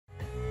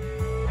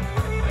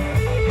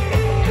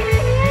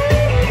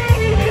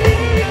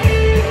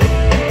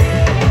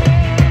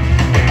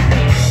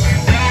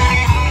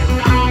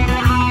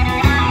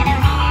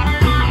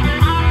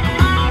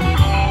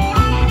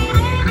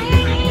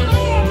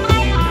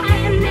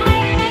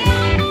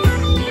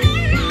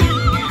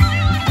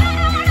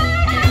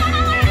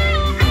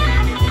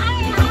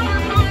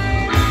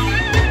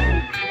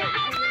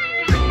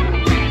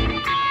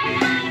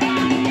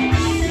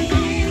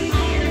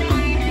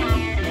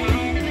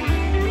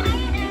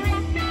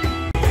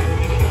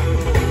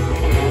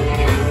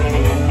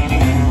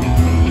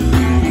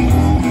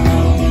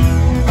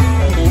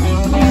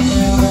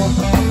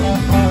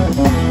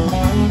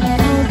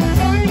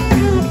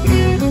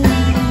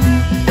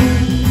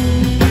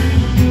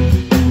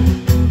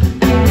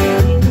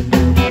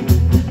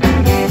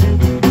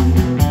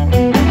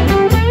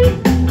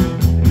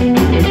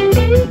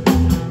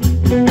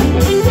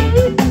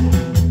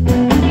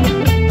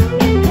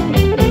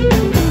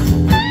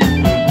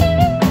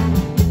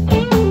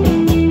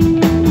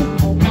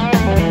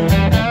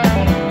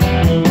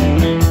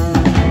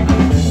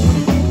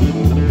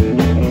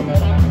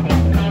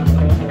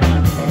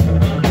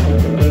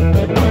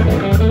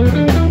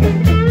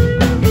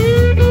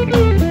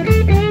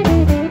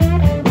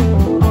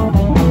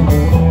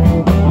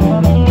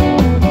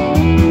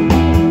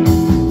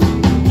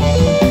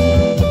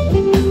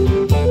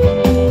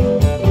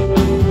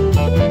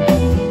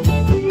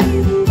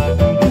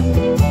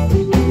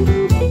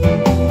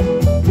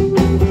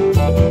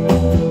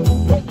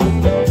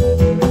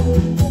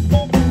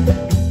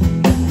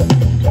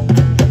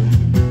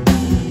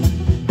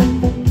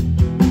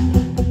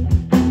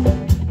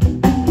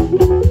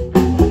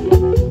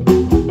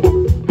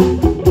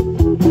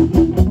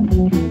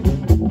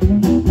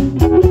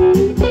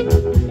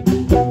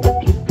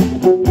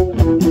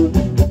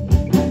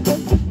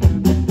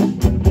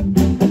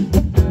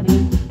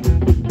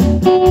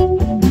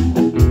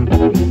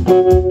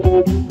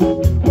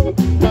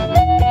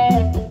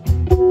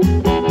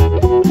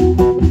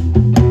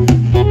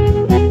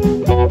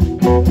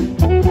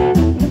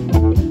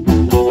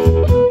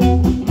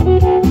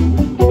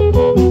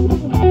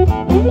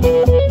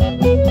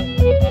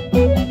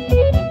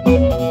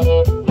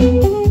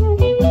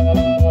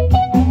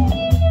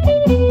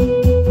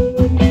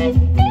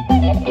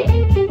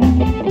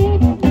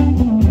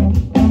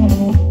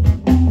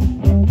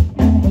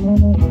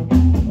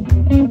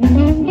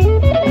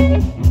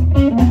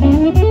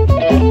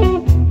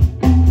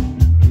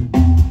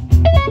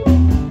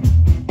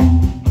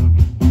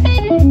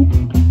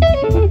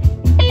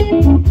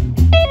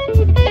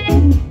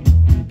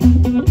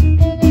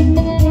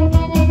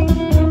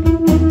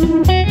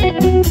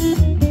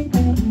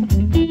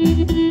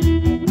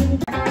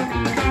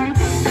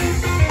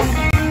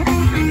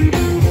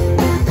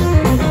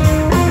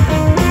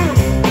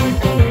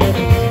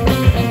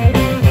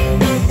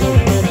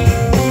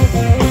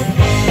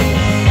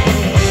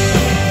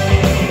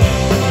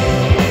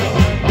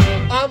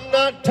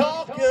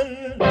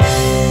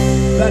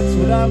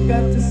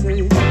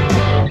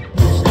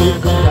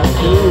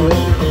outgrew it.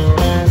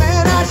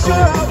 Man, I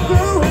sure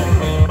outgrew it.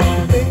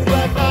 Things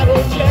like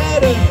idle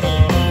chatter,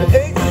 the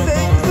ain't the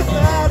things that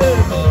matter,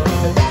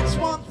 and that's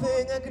one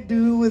thing I could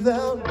do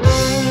without.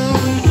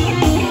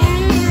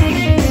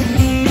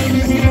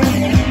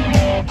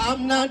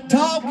 I'm not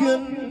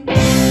talking,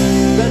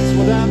 that's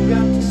what I've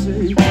got to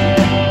say.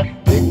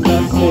 Things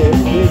I said at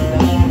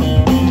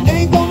midnight,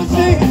 ain't gonna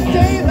say in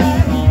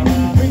daylight.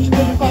 Reach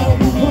the final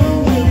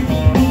conclusion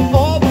of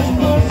all this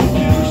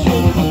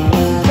persecution.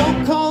 Don't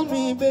call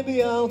me,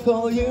 baby, I'll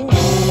call you.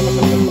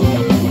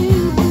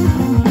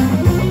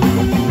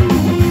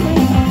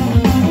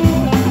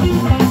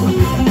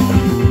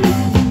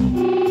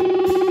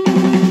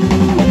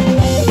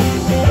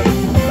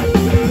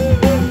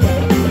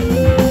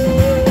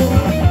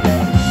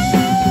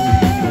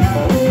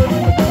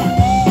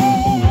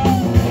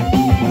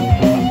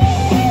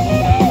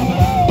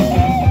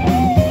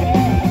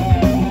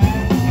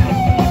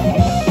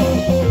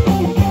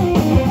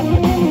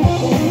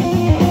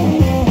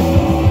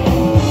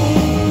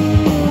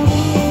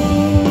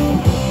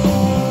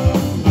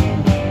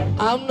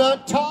 I'm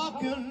not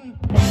talking,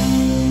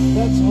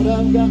 that's what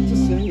I've got to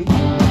say.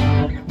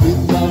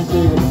 Things I'll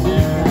say at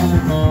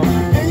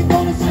midnight, ain't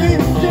gonna say in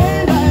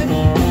daylight.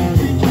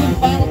 Reach the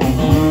final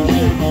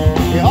conclusion,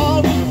 yeah,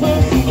 all this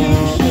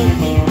persecution,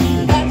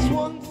 that's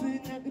one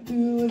thing I could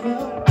do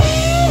without.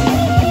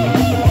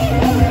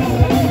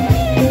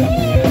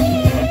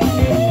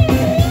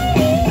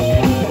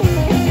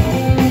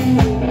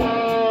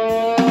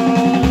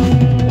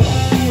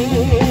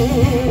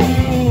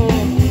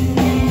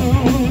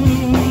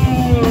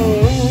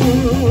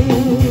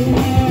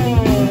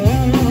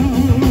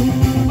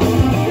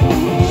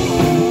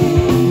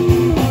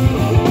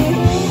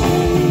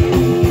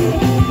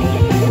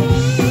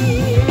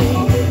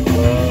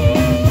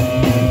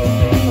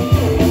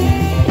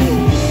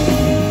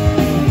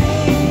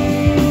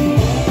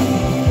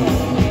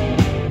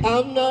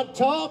 I'm not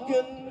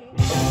talking,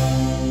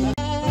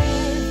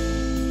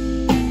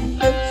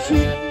 and she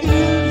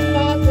is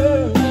my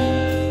girl,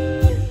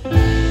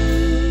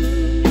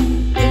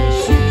 and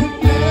she could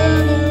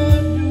never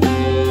do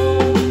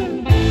wrong.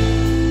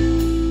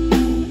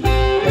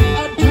 If I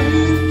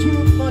dream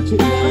too much at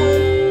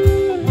night,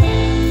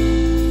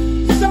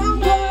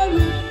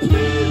 somebody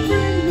please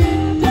bring me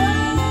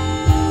down.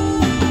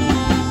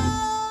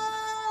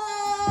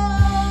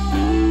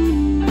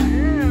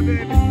 Yeah,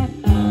 baby.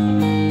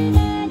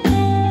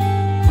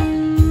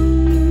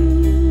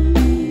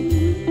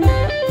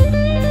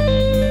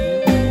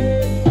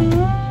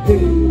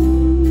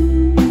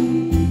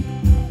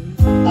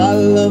 I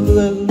love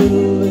that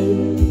little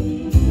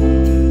lady,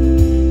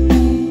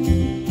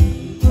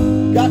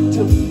 got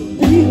to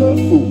be her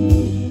fool.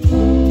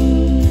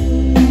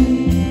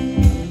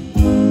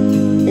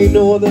 Ain't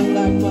no other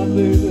like my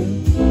baby.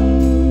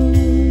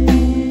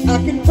 I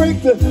can break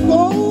the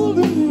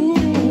golden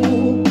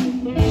rule,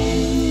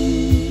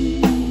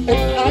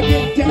 and I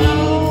get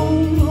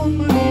down on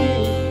my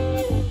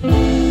knees.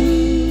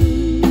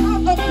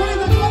 I pray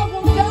that love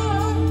will die.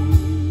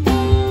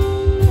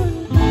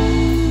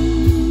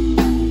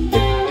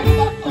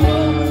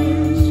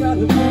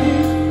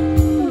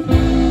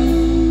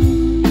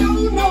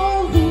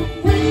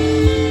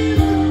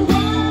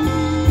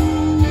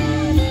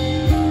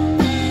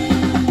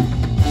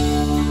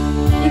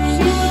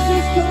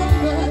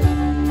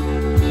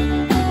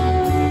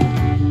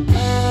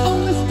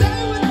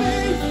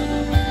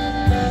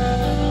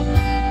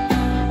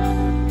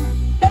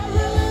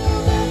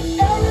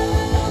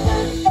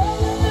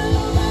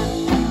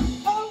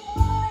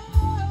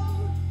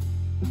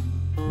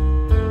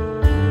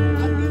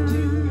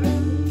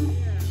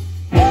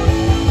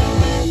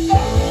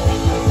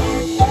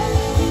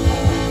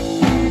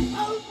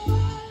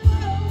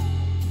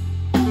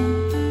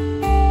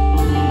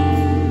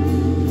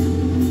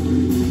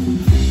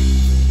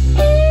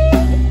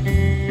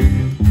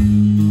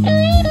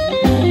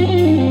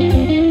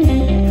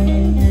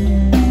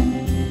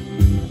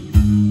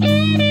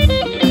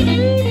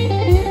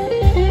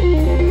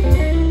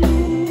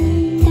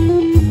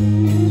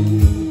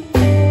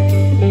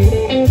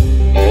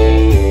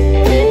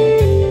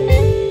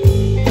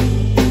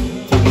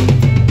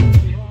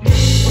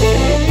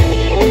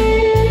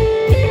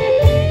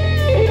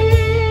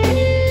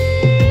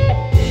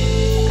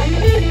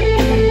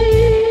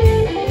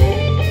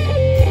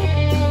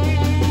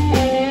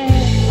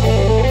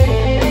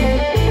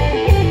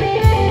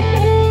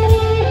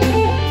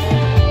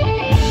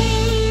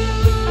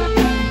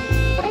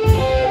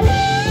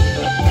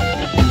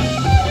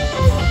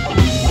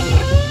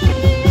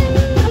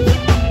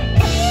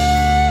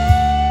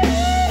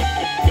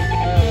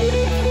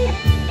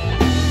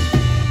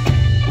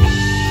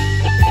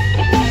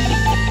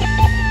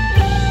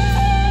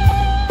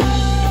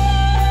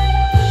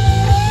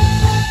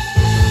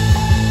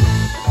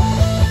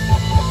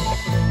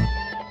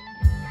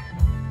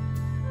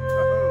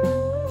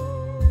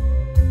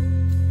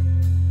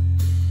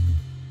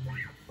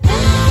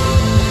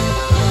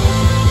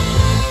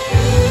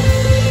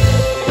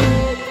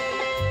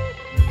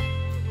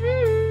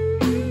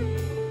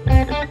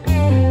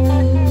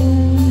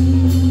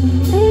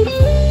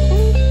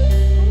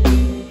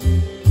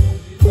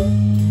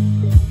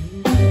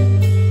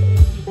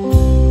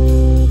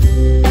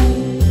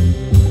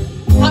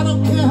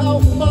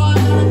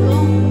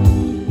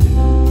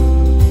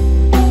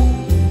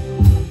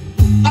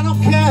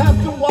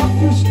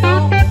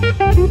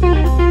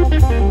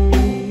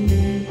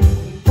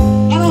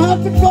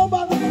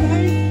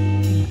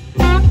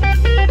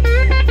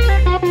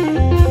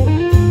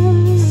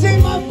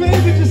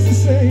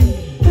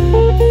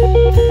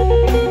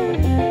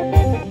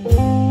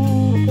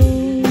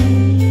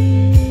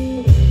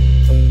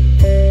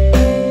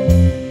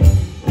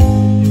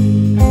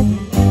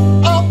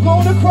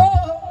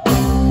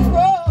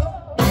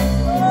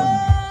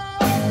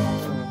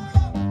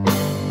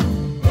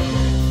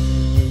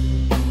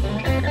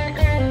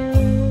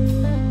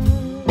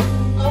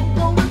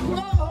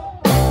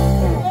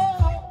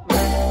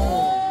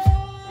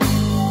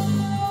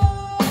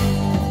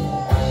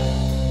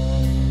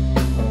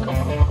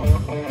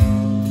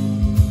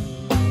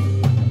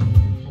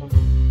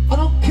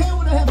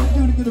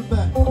 to the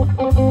back.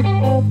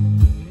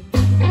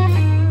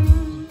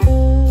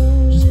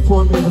 Just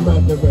point me in the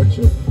right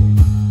direction.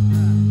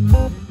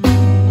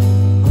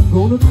 I'm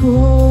gonna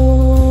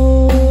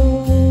crawl.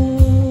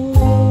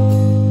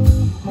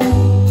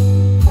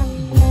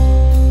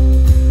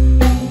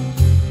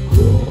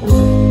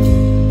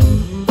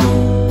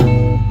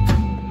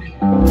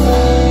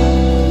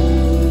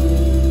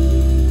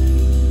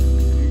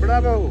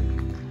 Bravo.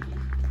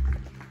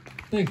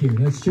 Thank you.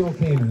 That's Joel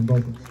Kamen on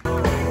vocals.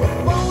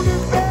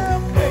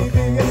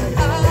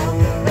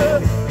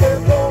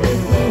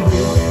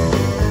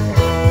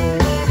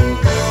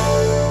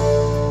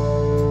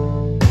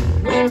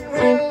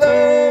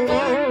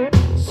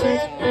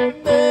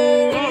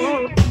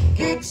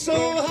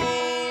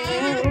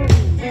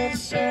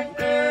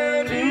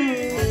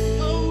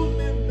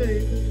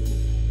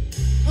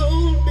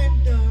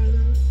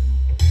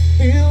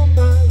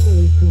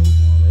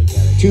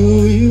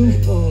 To you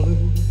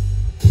falling,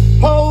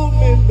 hold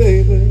me,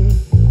 baby,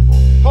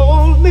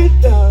 hold me,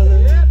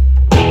 darling,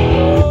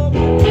 hold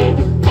me,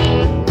 baby,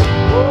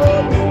 hold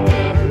me,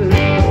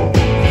 darling,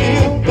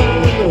 feel my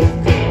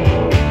love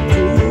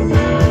to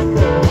you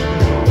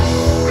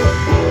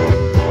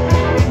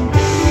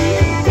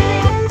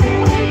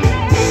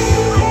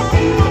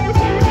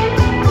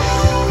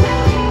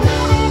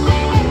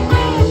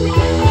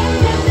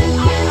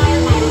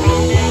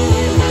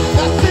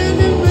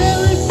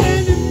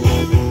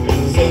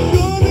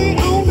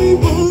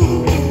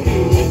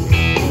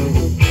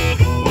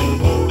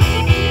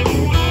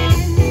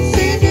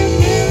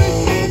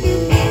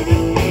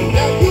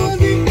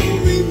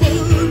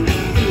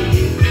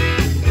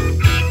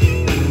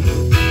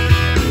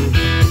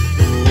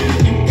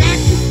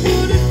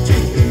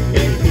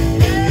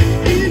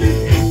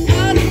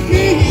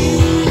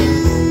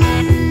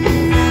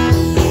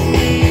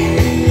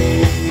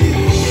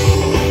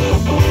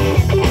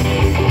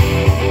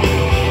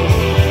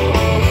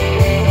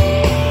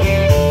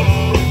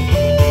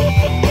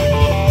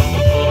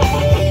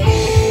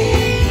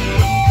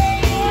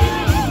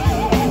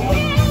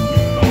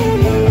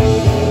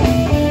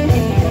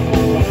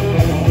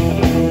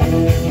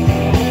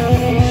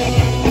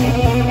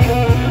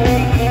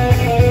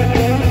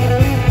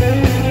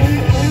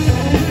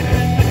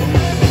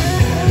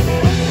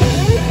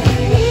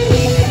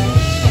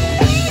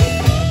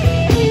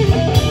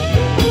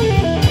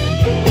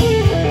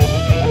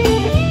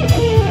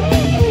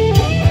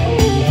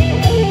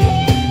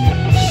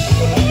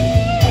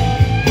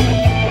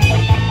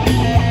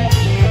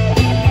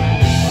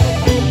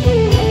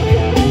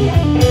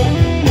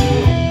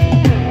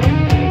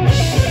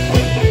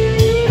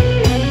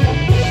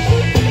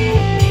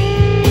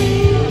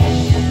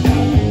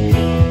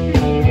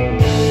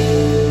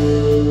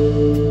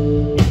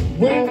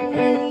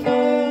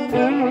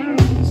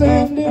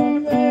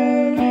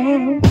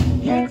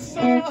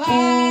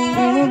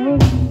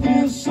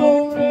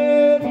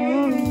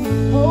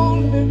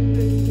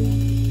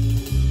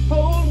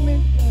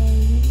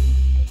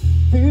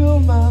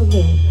my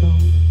love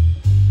come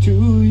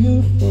to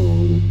you,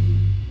 falling.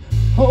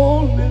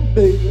 Hold me,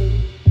 baby.